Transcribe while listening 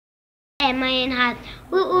Emma and Hot.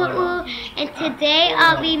 And today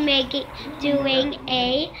I'll be doing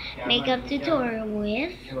a makeup tutorial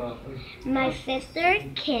with my sister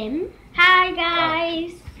Kim. Hi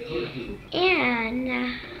guys!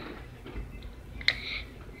 And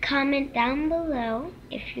comment down below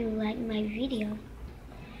if you like my video.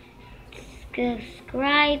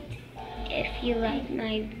 Subscribe if you like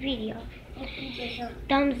my video.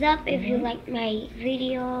 Thumbs up if you like my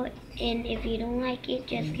video, and if you don't like it,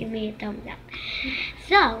 just give me a thumbs up.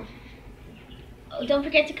 So, don't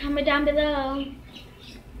forget to comment down below.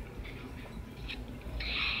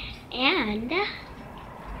 And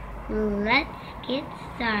let's get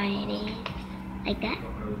started. Like that.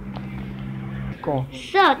 Cool.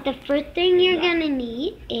 So, the first thing you're gonna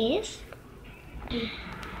need is,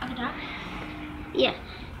 yeah,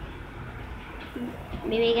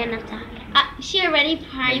 maybe enough time. She already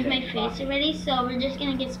primed my face already, so we're just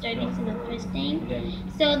gonna get started to the first thing.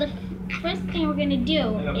 So the first thing we're gonna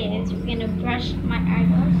do is we're gonna brush my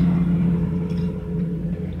eyebrows.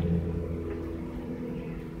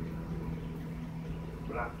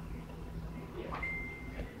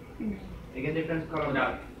 Take a different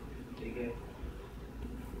color. Take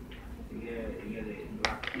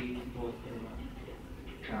black tea,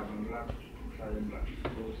 carbon black, silent black,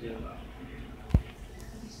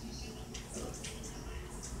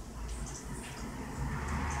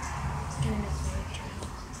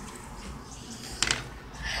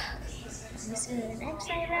 This is the next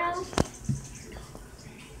eyebrow.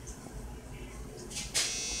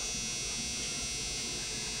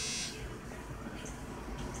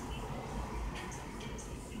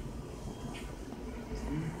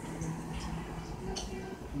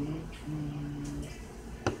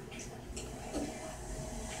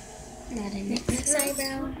 Now the next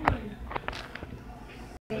eyebrow.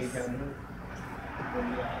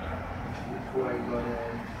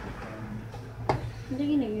 You're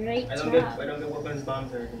doing a great job. I don't get weapons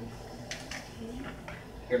bombs or anything.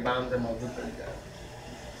 Get bombs and multiple like that.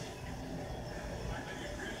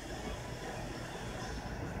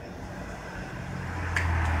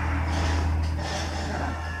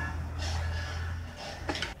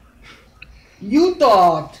 You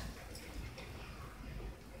thought.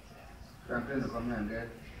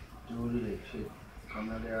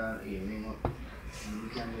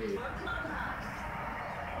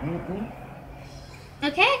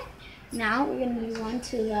 Okay, now we're gonna move on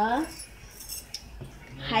to the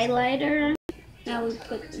highlighter. Now we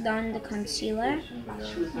put down the concealer.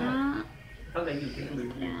 Now,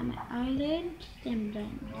 my eyelid, then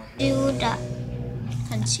blend. Do the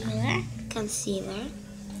concealer.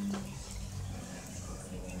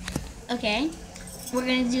 Okay, we're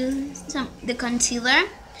gonna do the concealer.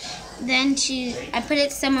 Then I put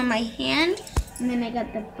it some on my hand, and then I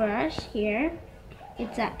got the brush here.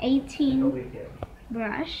 It's a 18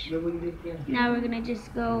 brush. Now we're gonna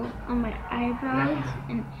just go on my eyebrows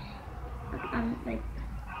and I'm like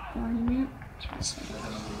line it.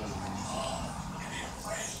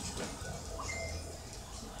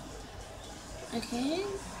 Okay.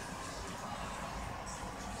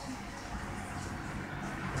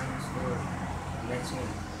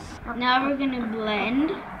 Now we're gonna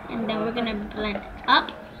blend, and then we're gonna blend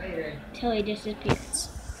up till it disappears.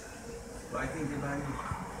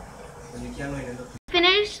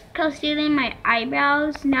 Finish concealing my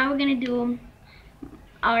eyebrows. Now we're gonna do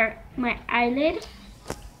my eyelid,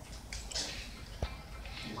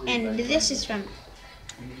 and this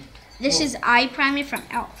is eye primer from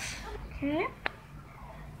Elf. Okay.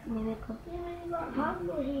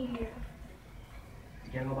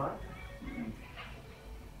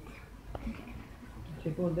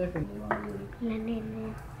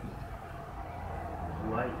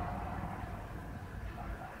 White.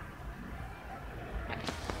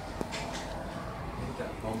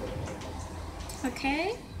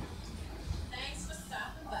 Okay. Thanks for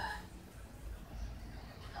stopping by.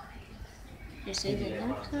 This is the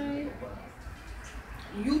left side.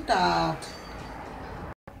 You thought.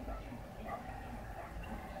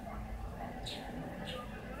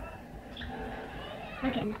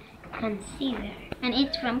 Okay, concealer. And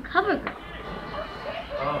it's from CoverGirl.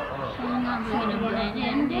 So now we're gonna blend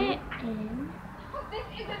in it. This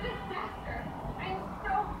is a disaster. I'm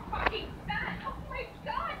so fucking fat. Oh my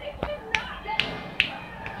god, they cannot let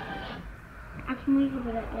Actually, put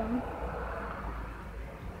that down.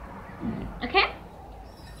 Okay.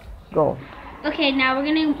 Go. Okay, now we're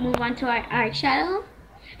gonna move on to our eyeshadow,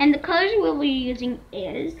 and the colors we'll be using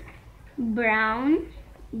is brown,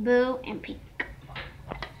 blue, and pink.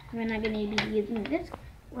 We're not gonna be using this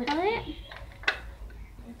palette.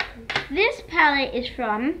 This palette is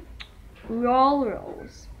from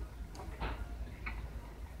Rolls.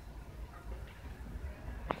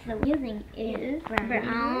 So using is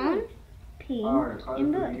brown, pink,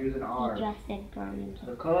 and blue. You just said brown and blue.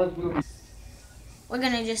 The colors will be. We're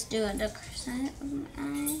gonna just do the side of my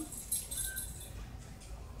eye.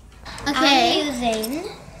 I'm Okay. using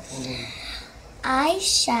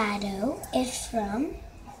eyeshadow. It's from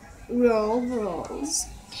Rolls.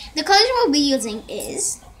 The colors we'll be using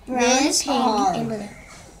is brown, this pink, one. and blue.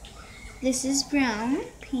 This is brown,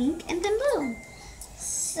 pink, and then blue.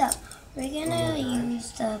 So we're gonna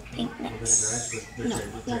use the pink next. No,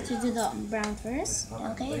 we have to do the brown first.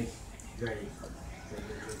 Okay.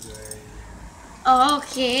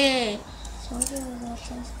 Okay. So we'll do that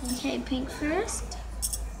first. Okay, pink first.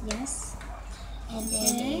 Yes. And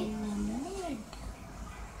Okay. then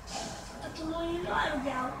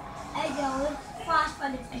I go fast for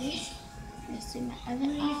the please. Let's do my other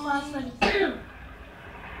eye. Fast for the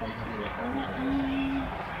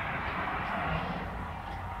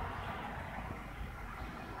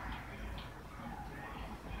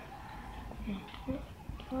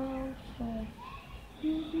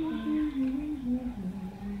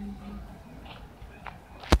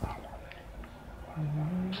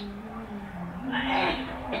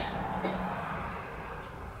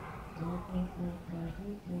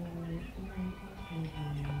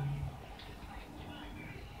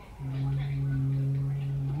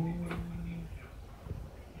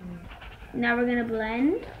Now we're gonna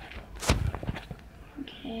blend.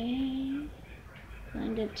 Okay.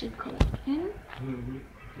 Blend the two colors in.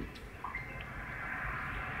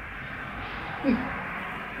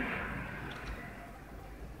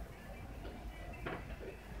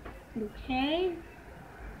 Okay.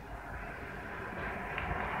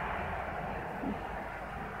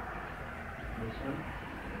 This one?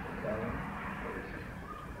 That one?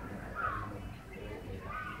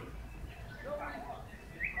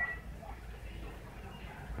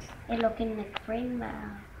 It's looking like rainbow.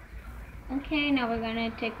 Okay, now we're gonna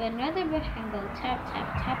take another brush and go tap,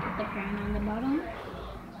 tap, tap with the brown on the bottom.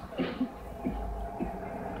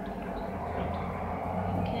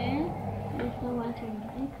 Okay, let's go on to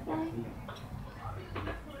the next side.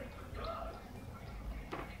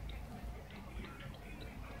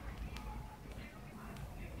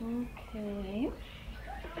 Okay.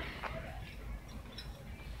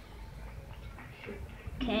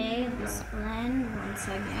 Okay, let's blend once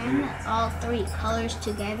again all three colors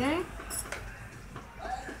together.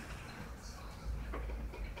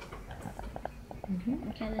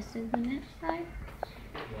 Okay, let's do the next side.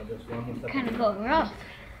 Kind of go rough.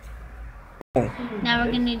 Now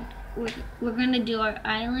we're gonna do our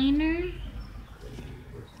eyeliner.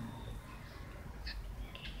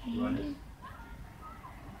 Okay.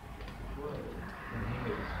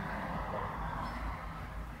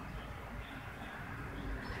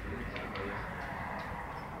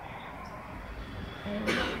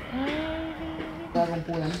 Bagong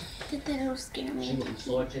pulang. That'll scare me.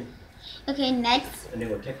 Watching. Okay, next And they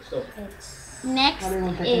will take stuff. Ano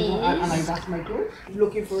yung technical? And I got my clothes.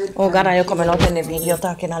 Looking for it. Oh God, are you coming out in the video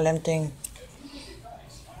talking all them thing?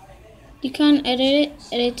 you can edit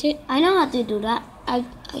it. I know how to do that. I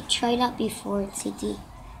tried that before, City.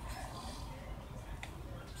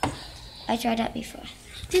 I tried that before.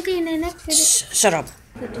 Okay, and then next edit. Shut up.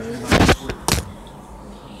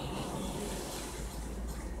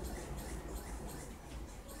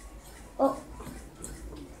 Oh,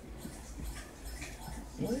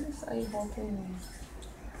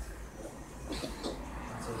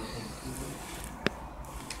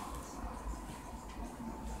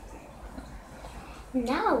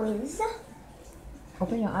 now is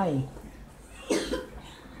Open your eye. so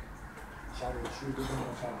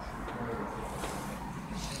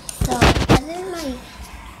doesn't my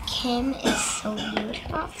Kim is so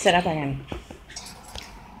beautiful. Set up again.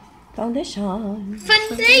 Foundation.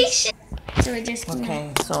 Foundation. So we're just gonna.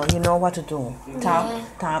 Okay, so you know what to do. Tap,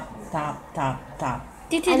 tap, tap, tap, tap.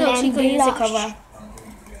 Titi, And look, then she could use the blush. cover.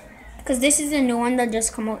 Because this is a new one that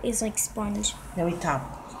just come out. It's like sponge. Then we tap.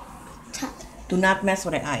 Tap. Do not mess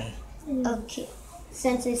with the eye. Okay,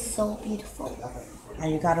 since it's so beautiful.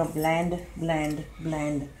 And you gotta blend, blend,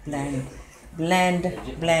 blend, blend, blend,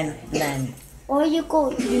 blend, blend. Or you go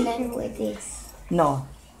blend with this. No,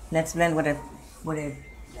 let's blend with a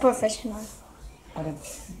Professional.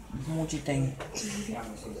 emoji thing.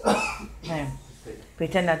 Okay.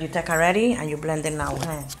 Pretend that you take already and you blend it now.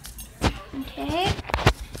 Huh? Okay.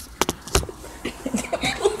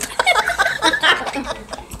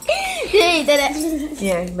 Yeah, you did it.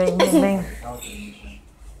 Yeah, bang, bang, bang.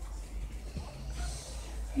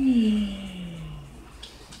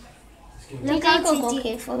 Look how go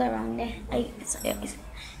careful around there. My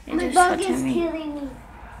bug is killing me.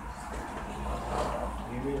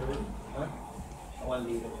 Huh? 1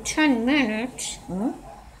 liter. 10 minutes.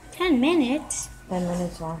 10 minutes 10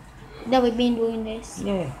 minutes more. that we've been doing this.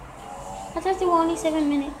 Yeah. I thought they were only 7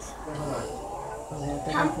 minutes.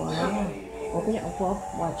 Open it up,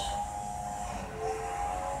 watch.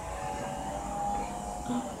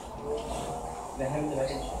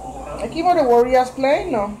 I keep on the Warriors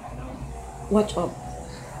playing now. Watch up.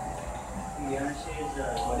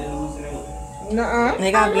 Nuh-uh.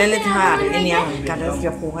 They got blend it hard in young. Got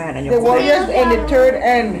your forehead and The your forehead. Warriors in the third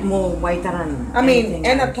end. More whiter than. I mean, anything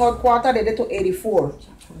in the else. third quarter they did to 84.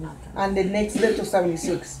 And the next day to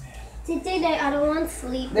 76. Today the other one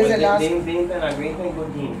sleep. There's a last. Green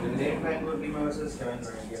good team. They play good team versus Kevin.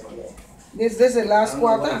 This is the last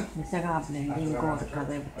quarter. They got blending good because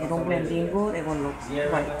they don't blending good. They gonna look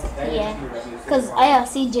white. Yeah, because I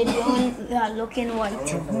see Gideon looking white.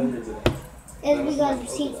 It's because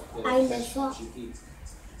see, I mess up.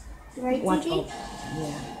 Right, Watch Titi? up.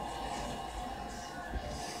 Yeah.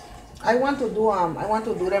 I want to do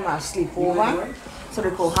them a sleepover. So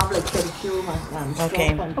they could have like pedicure and stuff. Okay.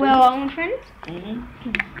 And We're all my friends.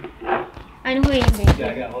 I know who you're being.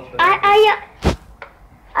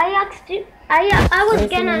 I asked you. I was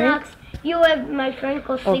gonna ask you if my friend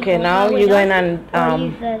could sleep Okay, over now with you're us, going and or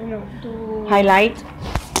you said no. highlight.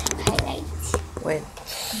 Highlight. Wait.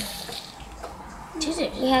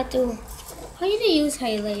 We had to. How do you use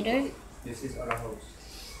highlighter? This is our house.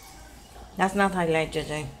 That's not highlight,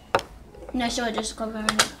 JJ. No, sure, just covering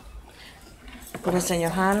it. Put this in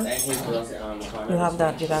your hand. And he was You have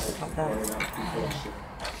that. You got to have that.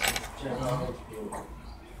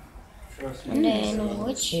 And then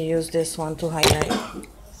which? You use this one to highlight.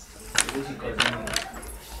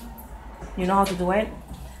 You know how to do it?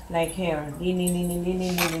 Like here. Ding, ding, ding, ding,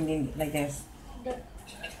 ding, ding, ding, ding, like this.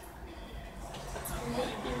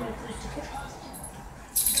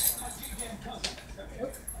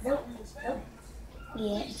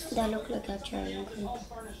 Yeah, that look like a triangle.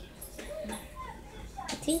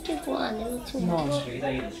 I think you go a little too much.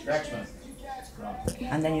 No.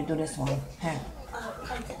 And then you do this one. Here.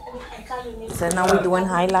 So now we're doing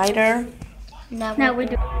highlighter. Now we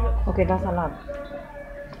do. Okay, that's a lot.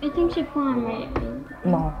 I think she put on right.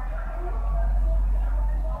 No.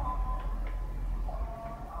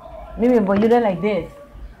 Maybe, but you did like this.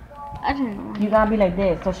 I don't know. You gotta be like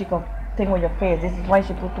this so she can think with your face. This is why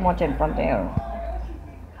she put too much in front there.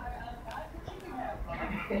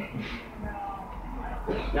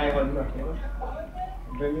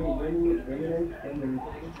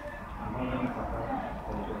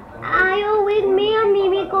 Are you with me and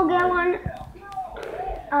Mimi go get one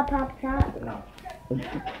a pop top? We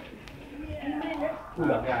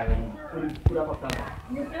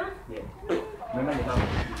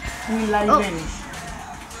live in.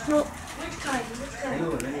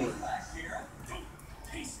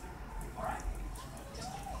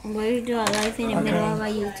 Why you do a live in the middle of a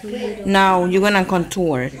YouTube video? Now you're gonna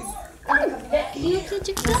contour. You could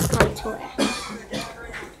just contour.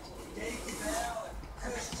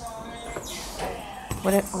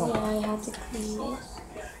 What it, Yeah, oh. I have to clean this.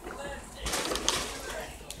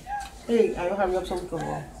 Hey, I don't have your some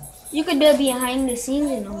cover. You could do it behind the scenes,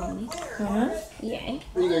 you know, mommy. Yeah.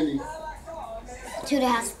 To the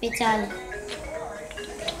hospital.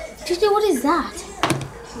 Tuesday, what is that?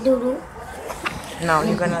 Doodoo. Now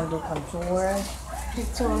you're gonna do contour.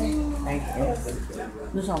 That's all. Like this.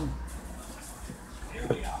 Do some.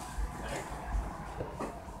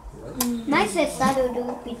 My sister will do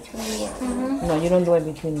it between you. No, you don't do it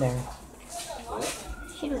between there.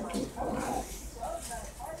 She will do it.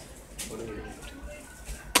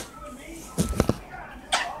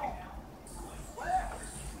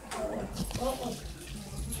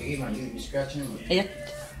 Ella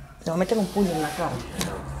te va a meter un puño en la cara.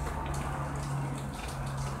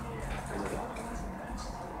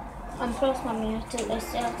 I'm close, mommy. I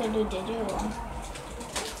still have to do digital.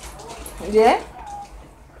 Yeah?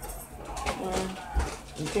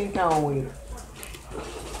 You think I'll wait?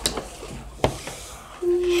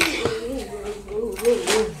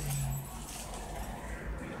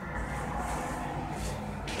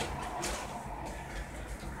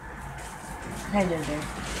 Hey, JJ.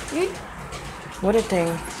 What a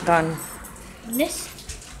thing done. This?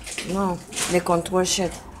 No, the contour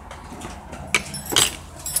shit.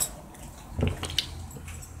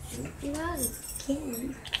 No, you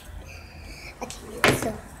can't. I can't.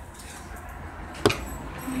 So.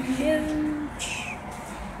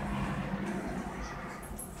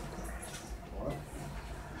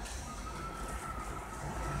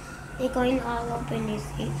 They're going all up in his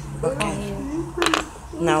head. Okay.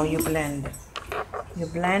 Now you blend.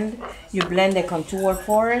 You blend the contour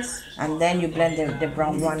first, and then you blend the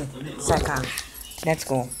brown one second. Let's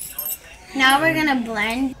go. Now we're gonna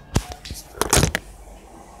blend.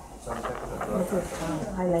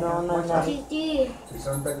 No. Gigi.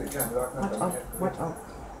 What up?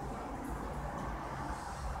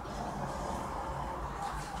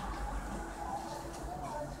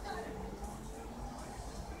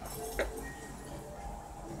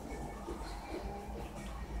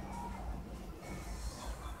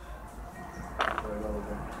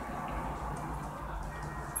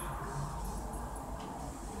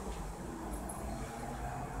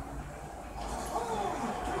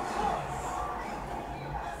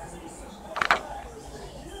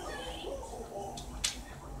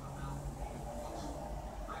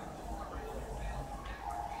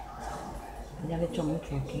 Ya le echo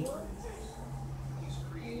mucho aquí.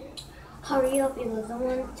 Hurry up because I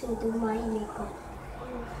want to do my makeup.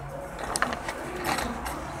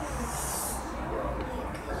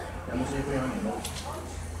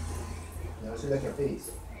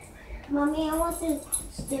 Mommy, I want to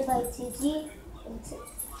stay by Gigi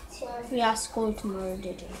We have school tomorrow,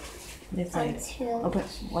 Gigi. This side. until Open.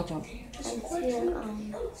 Watch out.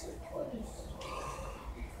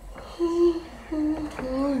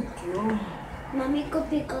 Mommy could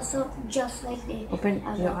pick us up just like this. Open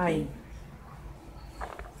your eye.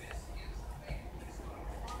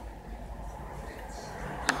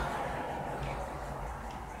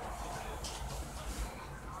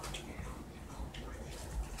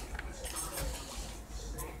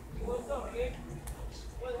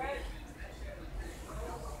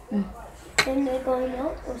 Then they're going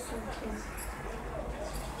out or something.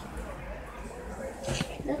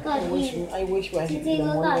 Look at him. I wish Gigi,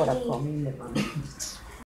 look at him. from